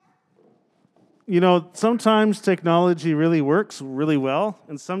Sometimes technology really works really well,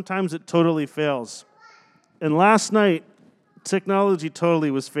 and sometimes it totally fails. And last night, technology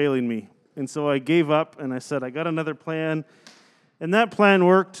totally was failing me. And so I gave up and I said, I got another plan. And that plan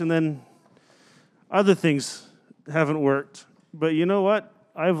worked, and then other things haven't worked. But you know what?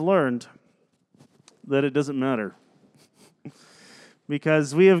 I've learned that it doesn't matter.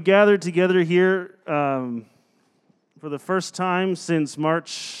 Because we have gathered together here for the first time since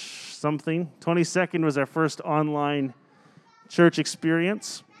March something. 22nd was our first online church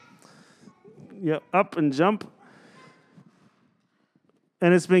experience. Yeah, up and jump.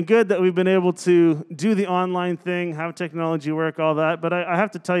 And it's been good that we've been able to do the online thing, have technology work, all that. But I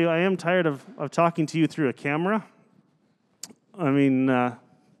have to tell you, I am tired of talking to you through a camera. I mean,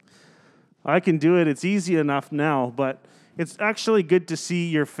 I can do it. It's easy enough now, but it's actually good to see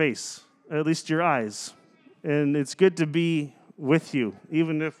your face, at least your eyes. And it's good to be with you,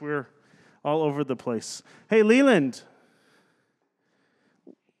 even if we're all over the place. Hey, Leland,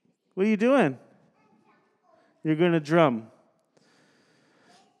 what are you doing? You're going to drum.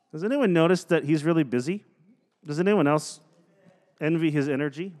 Does anyone notice that he's really busy? Does anyone else envy his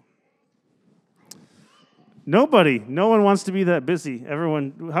energy? Nobody. No one wants to be that busy.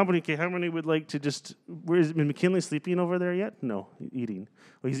 Everyone. How many would like to just? Is McKinley sleeping over there yet? No, eating.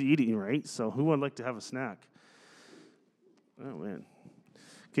 Well, he's eating, right? So who would like to have a snack? Oh man.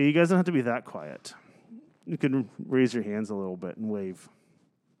 Okay, you guys don't have to be that quiet. You can raise your hands a little bit and wave.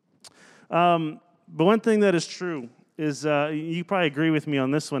 But one thing that is true is you probably agree with me on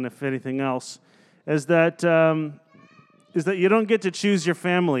this one, if anything else, is that you don't get to choose your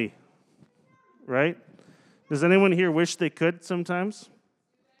family, right? Does anyone here wish they could sometimes?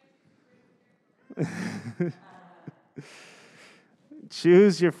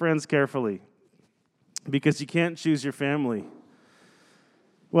 Choose your friends carefully, because you can't choose your family.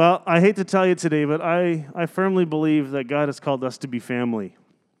 Well, I hate to tell you today, but I firmly believe that God has called us to be family.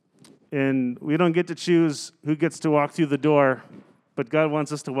 And we don't get to choose who gets to walk through the door, but God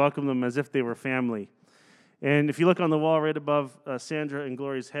wants us to welcome them as if they were family. And if you look on the wall right above Sandra and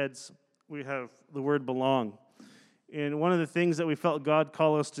Glory's heads, we have the word belong. And one of the things that we felt God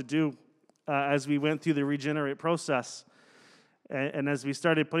called us to do as we went through the Regenerate process, and as we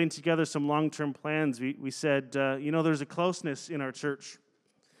started putting together some long-term plans, we said, there's a closeness in our church.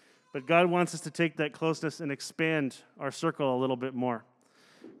 But God wants us to take that closeness and expand our circle a little bit more.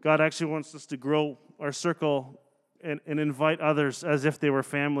 God actually wants us to grow our circle and invite others as if they were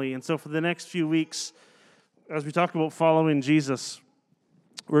family. And so for the next few weeks, as we talk about following Jesus,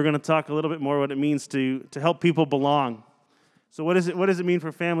 we're going to talk a little bit more what it means to help people belong. So what does it mean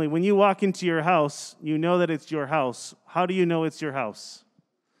for family? When you walk into your house, you know that it's your house. How do you know it's your house?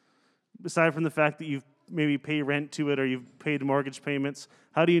 Aside from the fact that you've maybe pay rent to it or you've paid mortgage payments,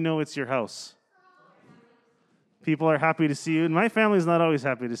 how do you know it's your house? People are happy to see you, and my family's not always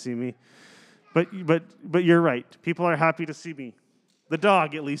happy to see me. But you're right. People are happy to see me. The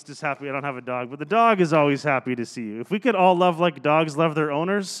dog, at least, is happy. I don't have a dog, but the dog is always happy to see you. If we could all love like dogs love their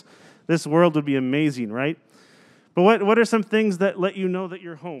owners, this world would be amazing, right? But what are some things that let you know that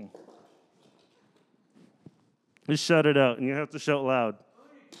you're home? Just shout it out, and you have to shout loud.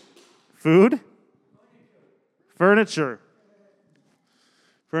 Food? Furniture.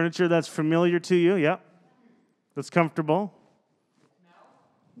 Furniture that's familiar to you, yeah. That's comfortable.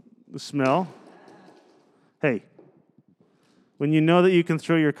 The smell. Hey, when you know that you can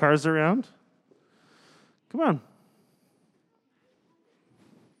throw your cars around, come on.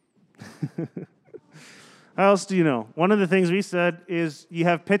 How else do you know? One of the things we said is you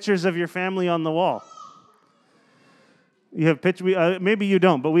have pictures of your family on the wall. You have maybe you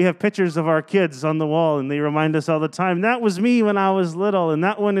don't, but we have pictures of our kids on the wall, and they remind us all the time, that was me when I was little, and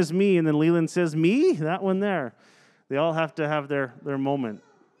that one is me. And then Leland says, me? That one there. They all have to have their moment.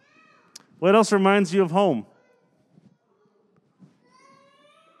 What else reminds you of home?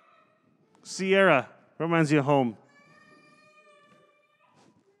 Sierra reminds you of home.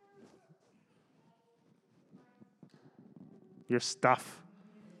 Your stuff.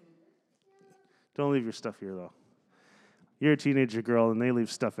 Don't leave your stuff here, though. You're a teenager girl, and they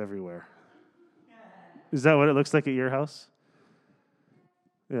leave stuff everywhere. Is that what it looks like at your house?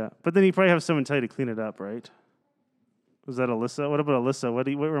 Yeah. But then you probably have someone tell you to clean it up, right? Was that Alyssa? What about Alyssa? What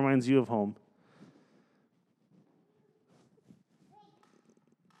reminds you of home?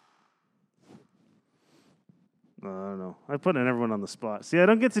 I don't know. I put everyone on the spot. See, I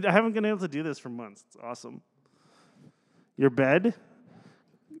haven't been able to do this for months. It's awesome. Your bed?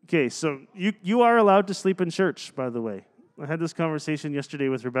 Okay, so you are allowed to sleep in church, by the way. I had this conversation yesterday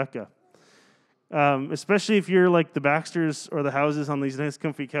with Rebecca. Especially if you're like the Baxters or the Houses on these nice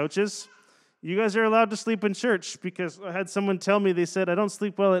comfy couches, You guys are allowed to sleep in church, because I had someone tell me, they said, I don't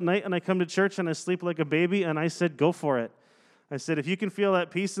sleep well at night, and I come to church and I sleep like a baby, and I said, go for it. I said, if you can feel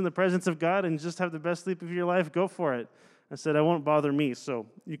that peace in the presence of God and just have the best sleep of your life, go for it. I said, it won't bother me, so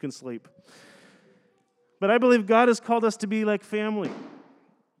you can sleep. But I believe God has called us to be like family.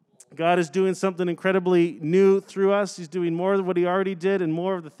 God is doing something incredibly new through us. He's doing more of what he already did and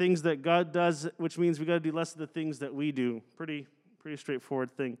more of the things that God does, which means we got to do less of the things that we do. Pretty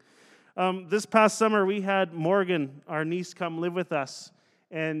straightforward thing. This past summer, we had Morgan, our niece, come live with us.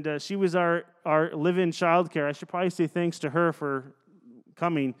 And she was our live-in childcare. I should probably say thanks to her for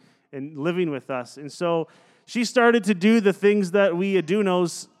coming and living with us. And so she started to do the things that we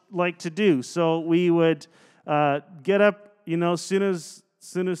Adunos like to do. So we would get up, as soon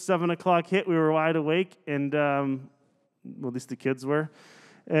as 7 o'clock hit, we were wide awake, and well, at least the kids were.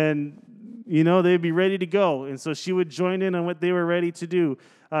 And, they'd be ready to go. And so she would join in on what they were ready to do.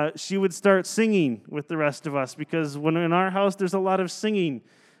 She would start singing with the rest of us, because when in our house, there's a lot of singing.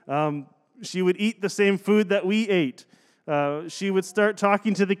 She would eat the same food that we ate. She would start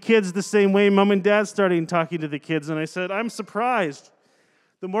talking to the kids the same way Mom and Dad started talking to the kids. And I said, I'm surprised.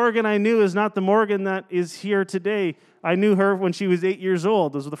 The Morgan I knew is not the Morgan that is here today. I knew her when she was 8 years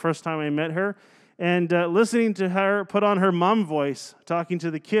old. This was the first time I met her. And listening to her put on her mom voice, talking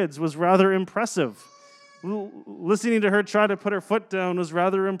to the kids, was rather impressive. Listening to her try to put her foot down was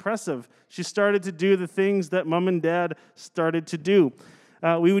rather impressive. She started to do the things that Mom and Dad started to do.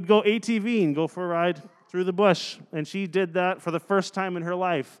 We would go ATVing, go for a ride through the bush, and she did that for the first time in her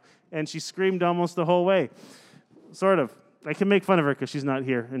life, and she screamed almost the whole way. Sort of. I can make fun of her because she's not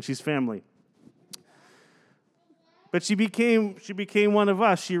here, and she's family. But she became one of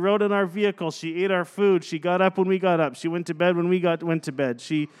us. She rode in our vehicle. She ate our food. She got up when we got up. She went to bed when we went to bed.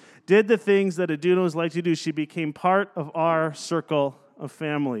 She did the things that Adunos like to do. She became part of our circle of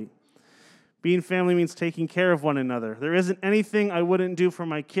family. Being family means taking care of one another. There isn't anything I wouldn't do for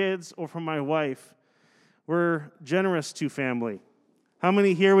my kids or for my wife. We're generous to family. How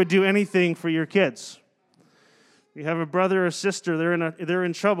many here would do anything for your kids? You have a brother or sister, they're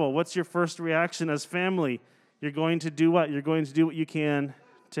in trouble. What's your first reaction as family? You're going to do what? You're going to do what you can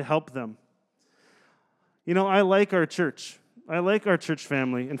to help them. I like our church. I like our church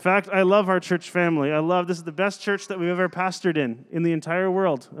family. In fact, I love our church family. This is the best church that we've ever pastored in the entire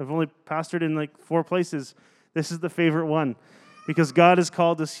world. I've only pastored in 4 places. This is the favorite one, because God has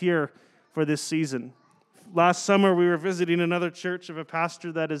called us here for this season. Last summer, we were visiting another church of a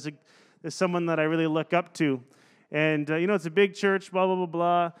pastor that is someone that I really look up to. And, it's a big church, blah, blah, blah,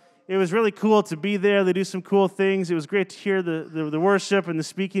 blah. It was really cool to be there. They do some cool things. It was great to hear the worship and the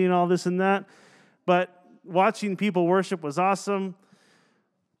speaking and all this and that. But watching people worship was awesome.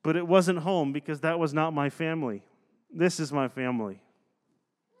 But it wasn't home, because that was not my family. This is my family.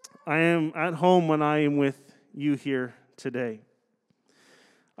 I am at home when I am with you here today.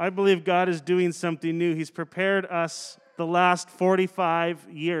 I believe God is doing something new. He's prepared us the last 45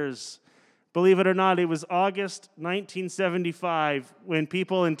 years. Believe it or not, it was August 1975 when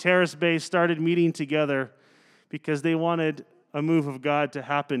people in Terrace Bay started meeting together because they wanted a move of God to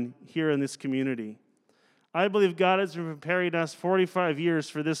happen here in this community. I believe God has been preparing us 45 years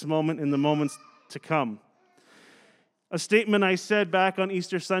for this moment and the moments to come. A statement I said back on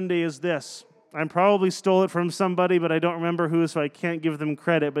Easter Sunday is this. I probably stole it from somebody, but I don't remember who, so I can't give them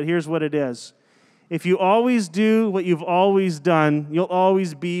credit, but here's what it is. If you always do what you've always done, you'll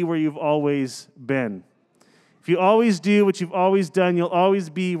always be where you've always been. If you always do what you've always done, you'll always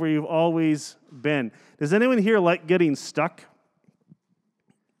be where you've always been. Does anyone here like getting stuck?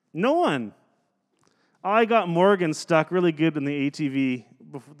 No one. I got Morgan stuck really good in the ATV,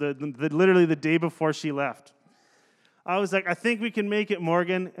 literally the day before she left. I was like, I think we can make it,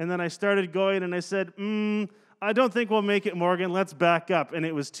 Morgan. And then I started going, and I said, I don't think we'll make it, Morgan. Let's back up. And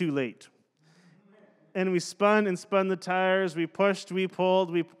it was too late. And we spun the tires. We pushed, we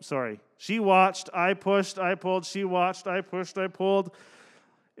pulled. She watched, I pushed, I pulled. She watched, I pushed, I pulled.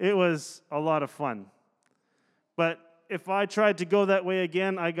 It was a lot of fun. But if I tried to go that way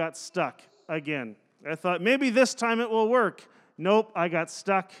again, I got stuck again. I thought, maybe this time it will work. Nope, I got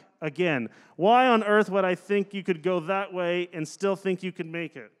stuck again. Why on earth would I think you could go that way and still think you could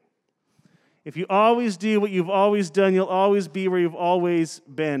make it? If you always do what you've always done, you'll always be where you've always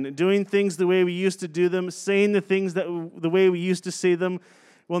been. Doing things the way we used to do them, saying the things the way we used to say them,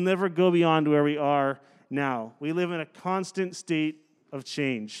 will never go beyond where we are now. We live in a constant state of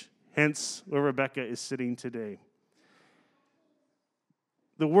change, hence where Rebecca is sitting today.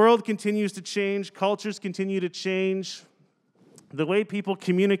 The world continues to change. Cultures continue to change. The way people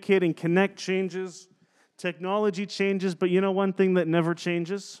communicate and connect changes. Technology changes, but you know one thing that never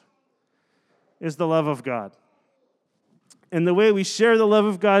changes? is the love of God. And the way we share the love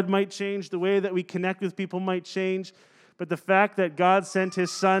of God might change, the way that we connect with people might change, but the fact that God sent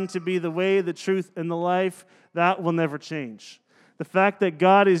his Son to be the way, the truth, and the life, that will never change. The fact that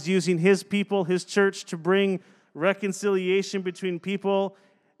God is using his people, his church, to bring reconciliation between people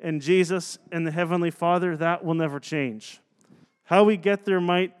and Jesus and the Heavenly Father, that will never change. How we get there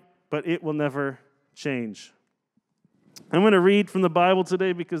might, but it will never change. I'm going to read from the Bible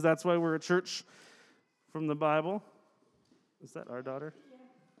today because that's why we're a church from the Bible. Is that our daughter?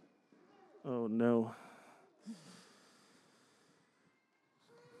 Oh, no.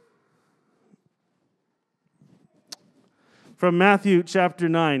 From Matthew chapter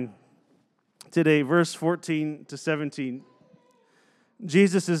 9 today, verse 14 to 17.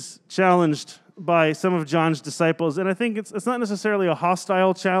 Jesus is challenged by some of John's disciples, and I think it's not necessarily a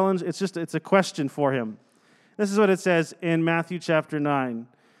hostile challenge, it's a question for him. This is what it says in Matthew chapter 9.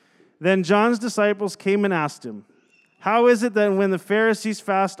 Then John's disciples came and asked him, "How is it that when the Pharisees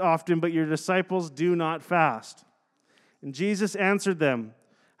fast often, but your disciples do not fast?" And Jesus answered them,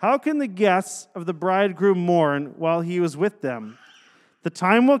 "How can the guests of the bridegroom mourn while he was with them? The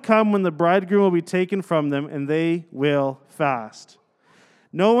time will come when the bridegroom will be taken from them, and they will fast.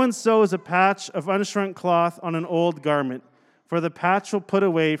 No one sews a patch of unshrunk cloth on an old garment, for the patch will put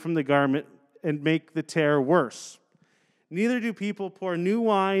away from the garment and make the tear worse. Neither do people pour new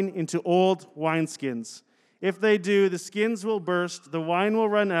wine into old wineskins. If they do, the skins will burst, the wine will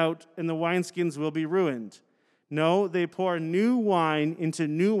run out, and the wineskins will be ruined. No, they pour new wine into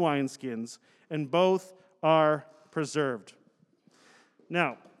new wineskins, and both are preserved."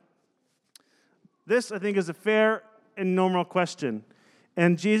 Now, this, I think, is a fair and normal question.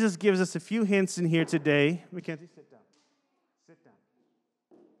 And Jesus gives us a few hints in here today. Mackenzie, sit down. Sit down.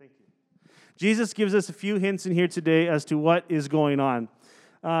 Thank you. Jesus gives us a few hints in here today as to what is going on.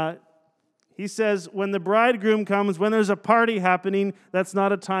 He says, when the bridegroom comes, when there's a party happening, that's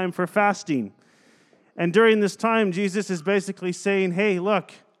not a time for fasting. And during this time, Jesus is basically saying, hey,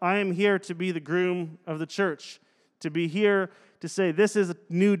 look, I am here to be the groom of the church, to be here to say, this is a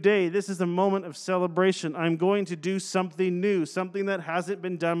new day, this is a moment of celebration. I'm going to do something new, something that hasn't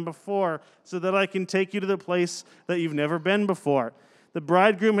been done before, so that I can take you to the place that you've never been before. The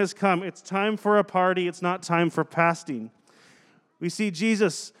bridegroom has come. It's time for a party. It's not time for fasting. We see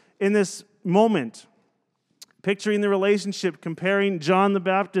Jesus in this moment, picturing the relationship, comparing John the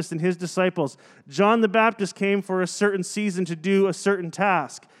Baptist and his disciples. John the Baptist came for a certain season to do a certain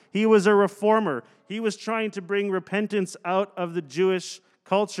task. He was a reformer. He was trying to bring repentance out of the Jewish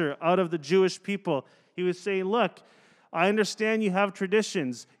culture, out of the Jewish people. He was saying, look, I understand you have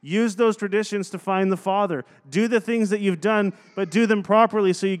traditions. Use those traditions to find the Father. Do the things that you've done, but do them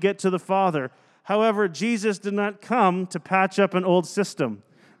properly so you get to the Father. However, Jesus did not come to patch up an old system.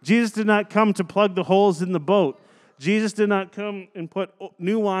 Jesus did not come to plug the holes in the boat. Jesus did not come and put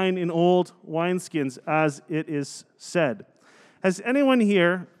new wine in old wineskins, as it is said. Has anyone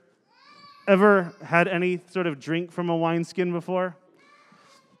here ever had any sort of drink from a wineskin before?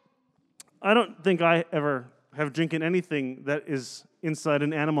 I don't think I ever have drinking anything that is inside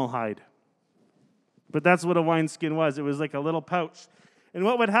an animal hide. But that's what a wineskin was. It was like a little pouch. And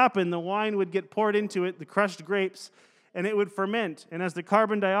what would happen, the wine would get poured into it, the crushed grapes, and it would ferment. And as the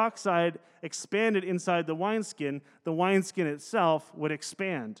carbon dioxide expanded inside the wineskin itself would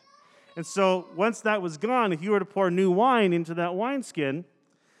expand. And so once that was gone, if you were to pour new wine into that wineskin,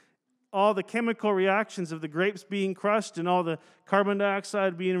 all the chemical reactions of the grapes being crushed and all the carbon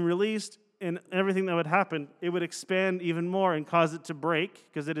dioxide being released and everything that would happen, it would expand even more and cause it to break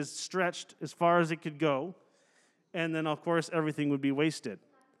because it is stretched as far as it could go. And then, of course, everything would be wasted.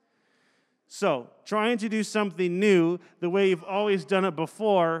 So, trying to do something new the way you've always done it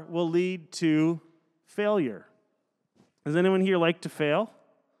before will lead to failure. Does anyone here like to fail?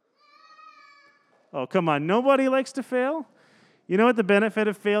 Oh, come on. Nobody likes to fail? You know what the benefit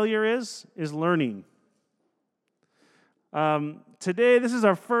of failure is? Is learning. Today, this is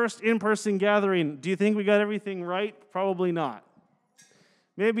our first in-person gathering. Do you think we got everything right? Probably not.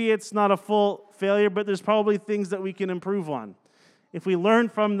 Maybe it's not a full failure, but there's probably things that we can improve on. If we learn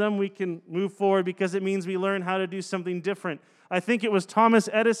from them, we can move forward because it means we learn how to do something different. I think it was Thomas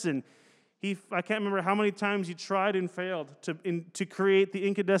Edison. I can't remember how many times he tried and failed to create the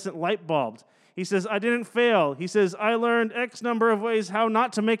incandescent light bulb. He says, I didn't fail. He says, I learned X number of ways how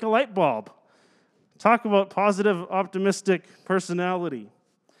not to make a light bulb. Talk about positive, optimistic personality.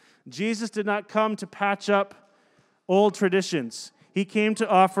 Jesus did not come to patch up old traditions. He came to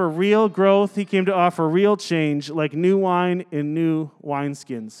offer real growth. He came to offer real change, like new wine in new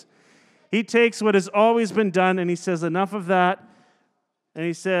wineskins. He takes what has always been done, and he says, enough of that. And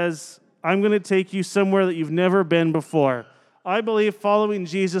he says, I'm going to take you somewhere that you've never been before. I believe following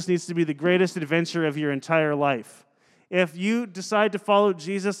Jesus needs to be the greatest adventure of your entire life. If you decide to follow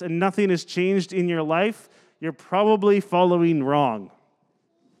Jesus and nothing has changed in your life, you're probably following wrong.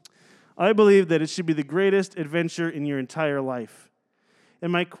 I believe that it should be the greatest adventure in your entire life.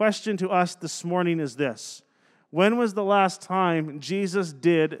 And my question to us this morning is this: when was the last time Jesus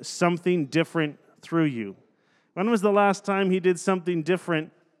did something different through you? When was the last time he did something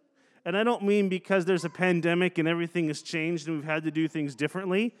different? And I don't mean because there's a pandemic and everything has changed and we've had to do things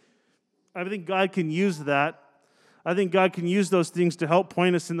differently. I think God can use that. I think God can use those things to help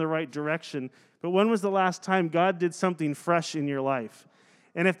point us in the right direction. But when was the last time God did something fresh in your life?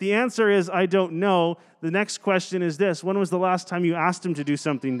 And if the answer is, I don't know, the next question is this: when was the last time you asked him to do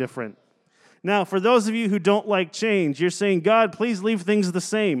something different? Now, for those of you who don't like change, you're saying, God, please leave things the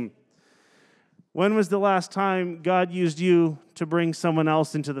same. When was the last time God used you to bring someone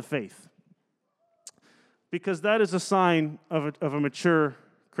else into the faith? Because that is a sign of a mature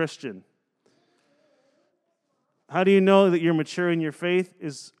Christian. How do you know that you're mature in your faith?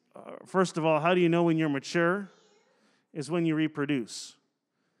 First of all, how do you know when you're mature? Is when you reproduce.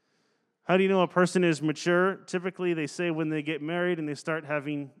 How do you know a person is mature? Typically, they say when they get married and they start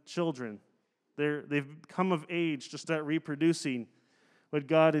having children. They've come of age to start reproducing what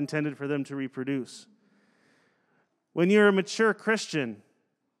God intended for them to reproduce. When you're a mature Christian,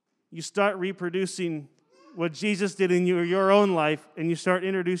 you start reproducing what Jesus did in your own life, and you start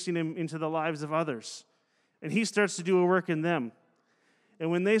introducing him into the lives of others. And he starts to do a work in them.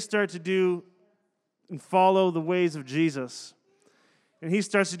 And when they start to do and follow the ways of Jesus, and he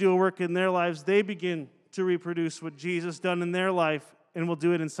starts to do a work in their lives, they begin to reproduce what Jesus done in their life and will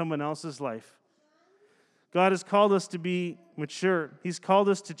do it in someone else's life. God has called us to be mature. He's called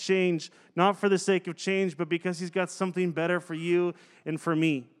us to change, not for the sake of change, but because he's got something better for you and for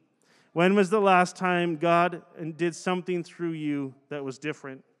me. When was the last time God did something through you that was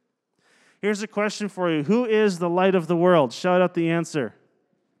different? Here's a question for you. Who is the light of the world? Shout out the answer.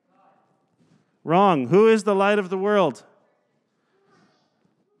 Wrong. Who is the light of the world?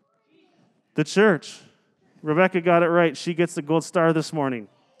 The church. Rebecca got it right. She gets the gold star this morning.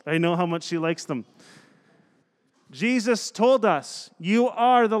 I know how much she likes them. Jesus told us, you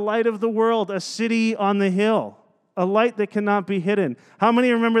are the light of the world, a city on the hill, a light that cannot be hidden. How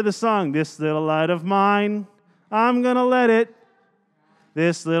many remember the song, this little light of mine, I'm going to let it.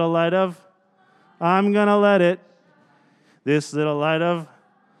 This little light of, I'm going to let it. This little light of,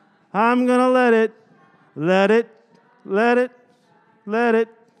 I'm going to let it. Let it, let it, let it.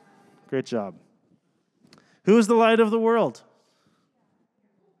 Great job. Who's the light of the world?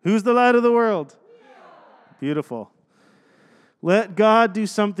 Who's the light of the world? Beautiful. Let God do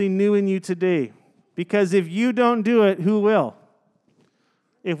something new in you today. Because if you don't do it, who will?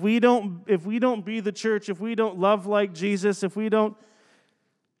 If we don't be the church, if we don't love like Jesus, if we don't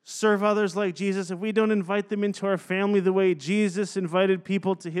serve others like Jesus, if we don't invite them into our family the way Jesus invited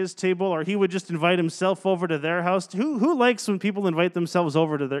people to his table, or he would just invite himself over to their house. Who likes when people invite themselves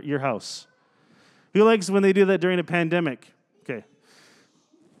over to your house? Who likes when they do that during a pandemic? Okay.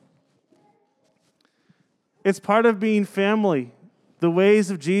 It's part of being family. The ways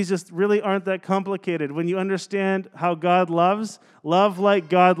of Jesus really aren't that complicated. When you understand how God loves, love like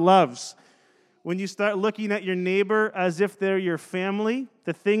God loves. When you start looking at your neighbor as if they're your family,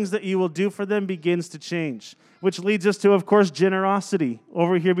 the things that you will do for them begins to change. Which leads us to, of course, generosity.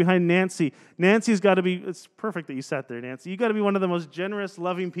 Over here behind Nancy. Nancy's got to be, it's perfect that you sat there, Nancy. You've got to be one of the most generous,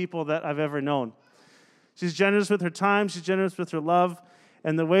 loving people that I've ever known. She's generous with her time. She's generous with her love.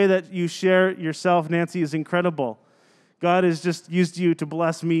 And the way that you share yourself, Nancy, is incredible. God has just used you to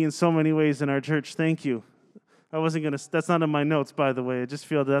bless me in so many ways in our church. Thank you. That's not in my notes, by the way. I just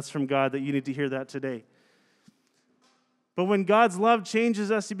feel that's from God that you need to hear that today. But when God's love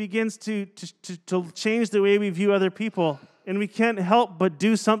changes us, he begins to change the way we view other people. And we can't help but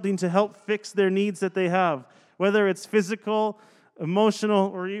do something to help fix their needs that they have. Whether it's physical,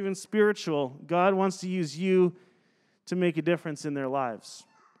 emotional, or even spiritual, God wants to use you to make a difference in their lives.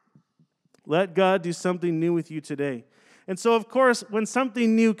 Let God do something new with you today. And so, of course, when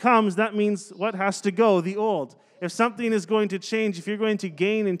something new comes, that means what has to go? The old. If something is going to change, if you're going to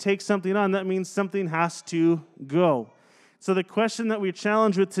gain and take something on, that means something has to go. So the question that we're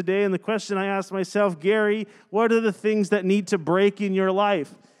challenged with today, and the question I ask myself, Gary, what are the things that need to break in your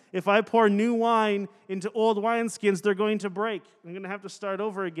life? If I pour new wine into old wineskins, they're going to break. I'm going to have to start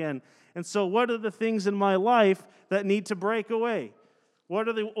over again. And so what are the things in my life that need to break away? What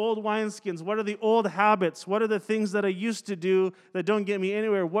are the old wineskins? What are the old habits? What are the things that I used to do that don't get me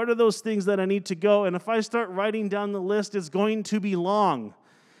anywhere? What are those things that I need to go? And if I start writing down the list, it's going to be long.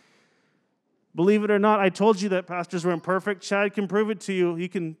 Believe it or not, I told you that pastors weren't perfect. Chad can prove it to you. He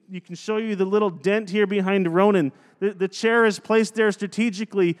can show you the little dent here behind Ronan. The chair is placed there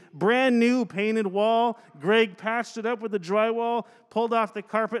strategically. Brand new painted wall. Greg patched it up with the drywall, pulled off the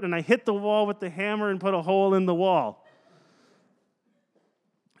carpet, and I hit the wall with the hammer and put a hole in the wall.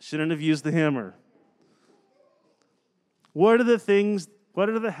 Shouldn't have used the hammer. What are the things, what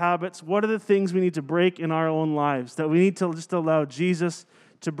are the habits, what are the things we need to break in our own lives that we need to just allow Jesus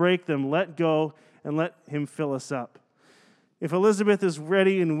to break them, let go, and let him fill us up? If Elizabeth is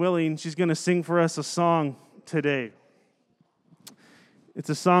ready and willing, she's going to sing for us a song today. It's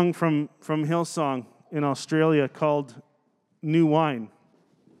a song from Hillsong in Australia called New Wine.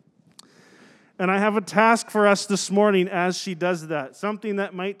 And I have a task for us this morning as she does that, something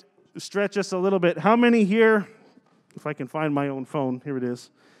that might stretch us a little bit. How many here, if I can find my own phone, here it is.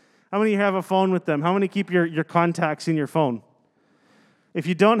 How many have a phone with them? How many keep your contacts in your phone? If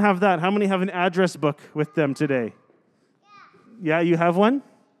you don't have that, how many have an address book with them today? Yeah, you have one?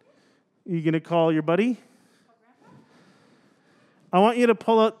 You going to call your buddy? I want you to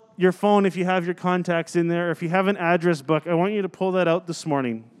pull out your phone if you have your contacts in there. If you have an address book, I want you to pull that out this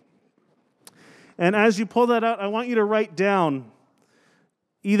morning. And as you pull that out, I want you to write down,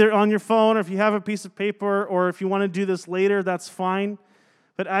 either on your phone or if you have a piece of paper, or if you want to do this later, that's fine.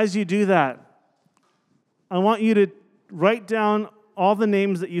 But as you do that, I want you to write down all the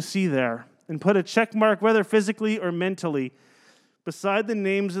names that you see there and put a check mark, whether physically or mentally, beside the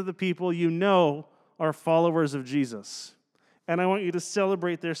names of the people you know are followers of Jesus. And I want you to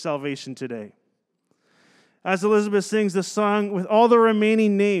celebrate their salvation today. As Elizabeth sings this song with all the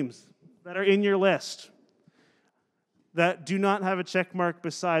remaining names that are in your list that do not have a check mark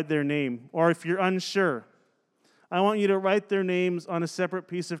beside their name, or if you're unsure, I want you to write their names on a separate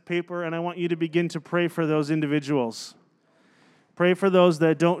piece of paper, and I want you to begin to pray for those individuals. Pray for those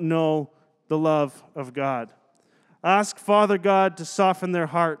that don't know the love of God. Ask Father God to soften their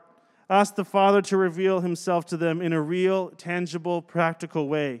heart. Ask the Father to reveal himself to them in a real, tangible, practical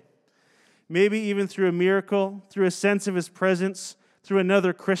way. Maybe even through a miracle, through a sense of his presence, through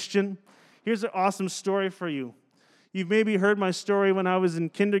another Christian. Here's an awesome story for you. You've maybe heard my story when I was in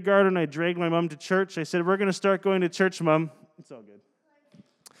kindergarten. I dragged my mom to church. I said, "We're going to start going to church, Mom." It's all good.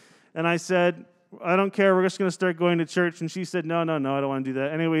 And I said, "I don't care. We're just going to start going to church." And she said, No, I don't want to do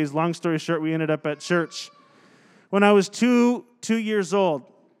that. Anyways, long story short, we ended up at church. When I was two years old,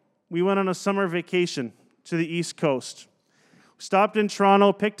 we went on a summer vacation to the East Coast. We stopped in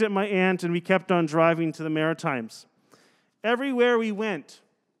Toronto, picked up my aunt, and we kept on driving to the Maritimes. Everywhere we went,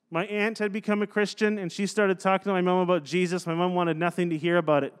 my aunt had become a Christian, and she started talking to my mom about Jesus. My mom wanted nothing to hear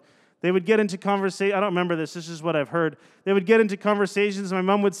about it. They would get into conversation. I don't remember this. This is what I've heard. They would get into conversations. My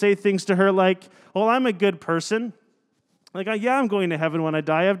mom would say things to her like, "Well, I'm a good person. Like, yeah, I'm going to heaven when I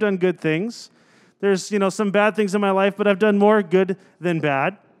die. I've done good things. There's, some bad things in my life, but I've done more good than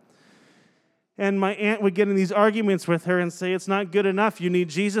bad." And my aunt would get in these arguments with her and say, "It's not good enough. You need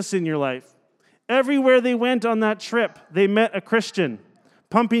Jesus in your life." Everywhere they went on that trip, they met a Christian.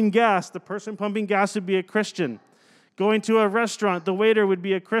 Pumping gas, the person pumping gas would be a Christian. Going to a restaurant, the waiter would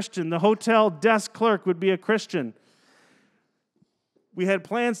be a Christian. The hotel desk clerk would be a Christian. We had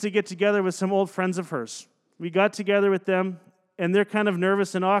plans to get together with some old friends of hers. We got together with them, and they're kind of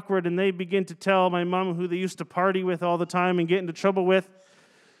nervous and awkward, and they begin to tell my mom, who they used to party with all the time and get into trouble with,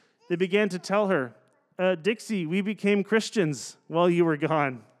 they began to tell her, "Dixie, we became Christians while you were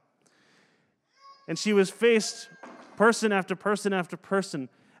gone." And she was faced person after person after person.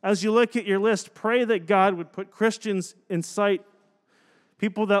 As you look at your list, pray that God would put Christians in sight,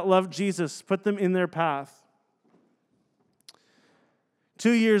 people that love Jesus, put them in their path.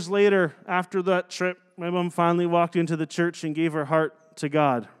 2 years later, after that trip, my mom finally walked into the church and gave her heart to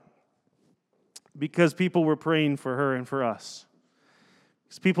God because people were praying for her and for us.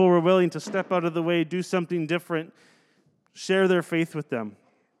 Because people were willing to step out of the way, do something different, share their faith with them.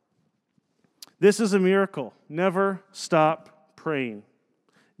 This is a miracle. Never stop praying.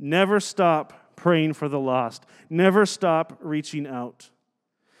 Never stop praying for the lost. Never stop reaching out.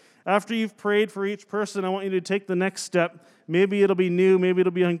 After you've prayed for each person, I want you to take the next step. Maybe it'll be new. Maybe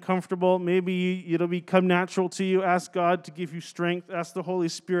it'll be uncomfortable. Maybe it'll become natural to you. Ask God to give you strength. Ask the Holy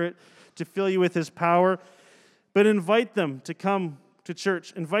Spirit to fill you with his power. But invite them to come to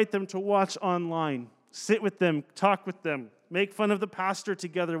church. Invite them to watch online. Sit with them. Talk with them. Make fun of the pastor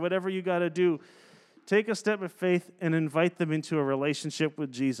together, whatever you got to do. Take a step of faith and invite them into a relationship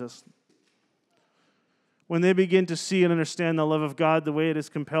with Jesus. When they begin to see and understand the love of God the way it has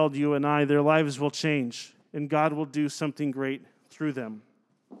compelled you and I, their lives will change, and God will do something great through them.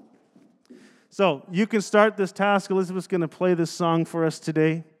 So you can start this task. Elizabeth's going to play this song for us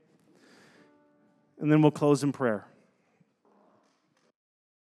today. and then we'll close in prayer.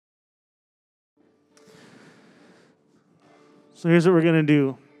 So here's what we're going to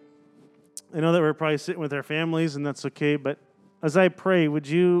do. I know that we're probably sitting with our families, and that's okay, but as I pray, would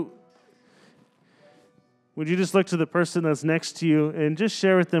you just look to the person that's next to you and just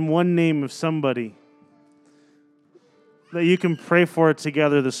share with them one name of somebody that you can pray for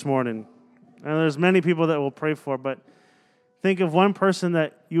together this morning? And there's many people that we'll pray for, but think of one person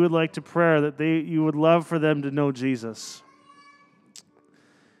that you would like to pray, that you would love for them to know Jesus.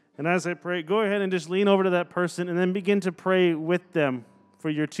 And as I pray, go ahead and just lean over to that person and then begin to pray with them for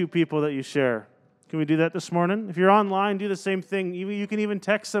your two people that you share. Can we do that this morning? If you're online, do the same thing. You can even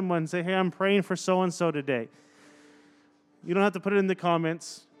text someone and say, hey, I'm praying for so-and-so today. You don't have to put it in the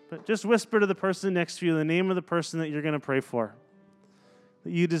comments, but just whisper to the person next to you the name of the person that you're going to pray for,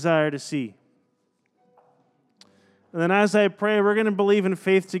 that you desire to see. And then as I pray, we're going to believe in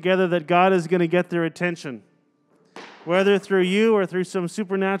faith together that God is going to get their attention, whether through you or through some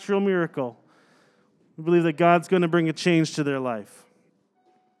supernatural miracle. We believe that God's going to bring a change to their life.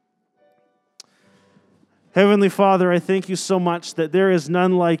 Heavenly Father, I thank you so much that there is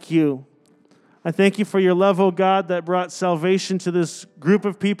none like you. I thank you for your love, O God, that brought salvation to this group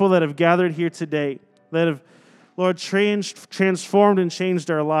of people that have gathered here today, that have, Lord, transformed and changed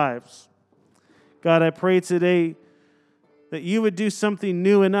our lives. God, I pray today that you would do something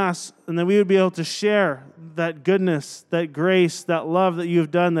new in us and that we would be able to share that goodness, that grace, that love that you've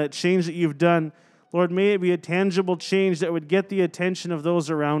done, that change that you've done. Lord, may it be a tangible change that would get the attention of those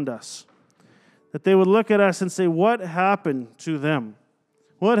around us. That they would look at us and say, what happened to them?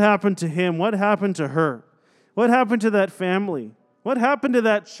 What happened to him? What happened to her? What happened to that family? What happened to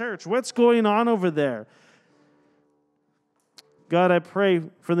that church? What's going on over there? God, I pray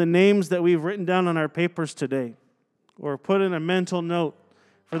for the names that we've written down on our papers today or put in a mental note.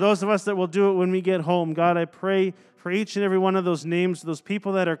 For those of us that will do it when we get home, God, I pray for each and every one of those names, those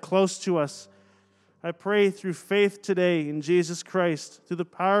people that are close to us. I pray through faith today in Jesus Christ, through the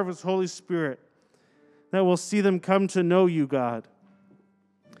power of His Holy Spirit, that we'll see them come to know you, God.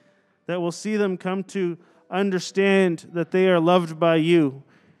 That we'll see them come to understand that they are loved by you.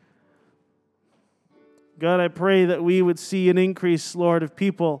 God, I pray that we would see an increase, Lord, of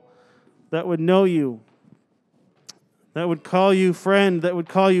people that would know you, that would call you friend, that would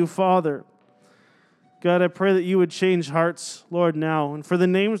call you Father. God, I pray that you would change hearts, Lord, now. And for the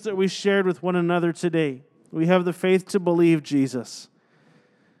names that we shared with one another today, we have the faith to believe, Jesus.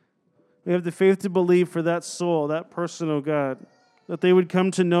 We have the faith to believe for that soul, that person, oh God, that they would come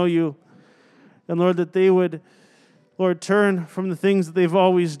to know you. And Lord, that they would, Lord, turn from the things that they've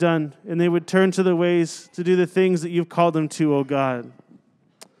always done, and they would turn to the ways to do the things that you've called them to, oh God.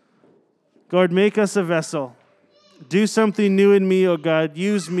 God, make us a vessel. Do something new in me, oh God.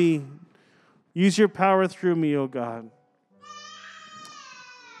 Use me. Use your power through me, oh God.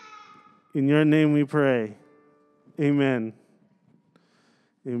 In your name we pray. Amen.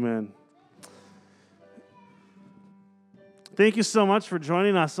 Amen. Thank you so much for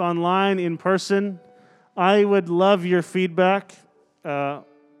joining us online, in person. I would love your feedback.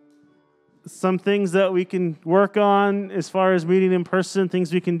 Some things that we can work on as far as meeting in person,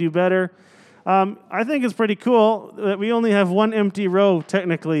 things we can do better. I think it's pretty cool that we only have one empty row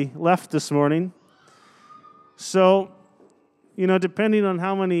technically left this morning. So, depending on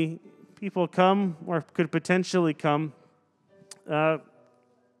how many people come or could potentially come,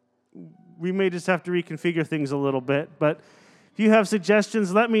 we may just have to reconfigure things a little bit. But if you have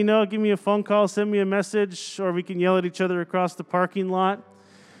suggestions, let me know. Give me a phone call, send me a message, or we can yell at each other across the parking lot.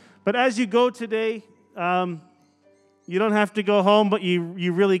 But as you go today, you don't have to go home, but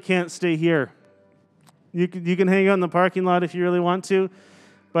you really can't stay here. You can hang out in the parking lot if you really want to,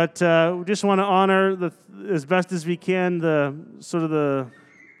 but we just want to honor as best as we can the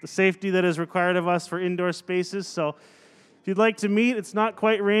safety that is required of us for indoor spaces. So if you'd like to meet, it's not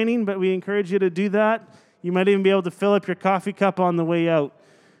quite raining, but we encourage you to do that. You might even be able to fill up your coffee cup on the way out.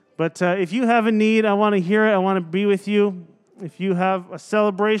 But if you have a need, I want to hear it. I want to be with you. If you have a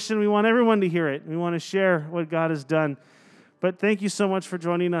celebration, we want everyone to hear it. We want to share what God has done. But thank you so much for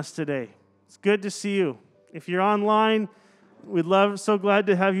joining us today. It's good to see you. If you're online, so glad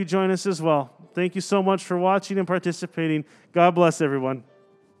to have you join us as well. Thank you so much for watching and participating. God bless everyone.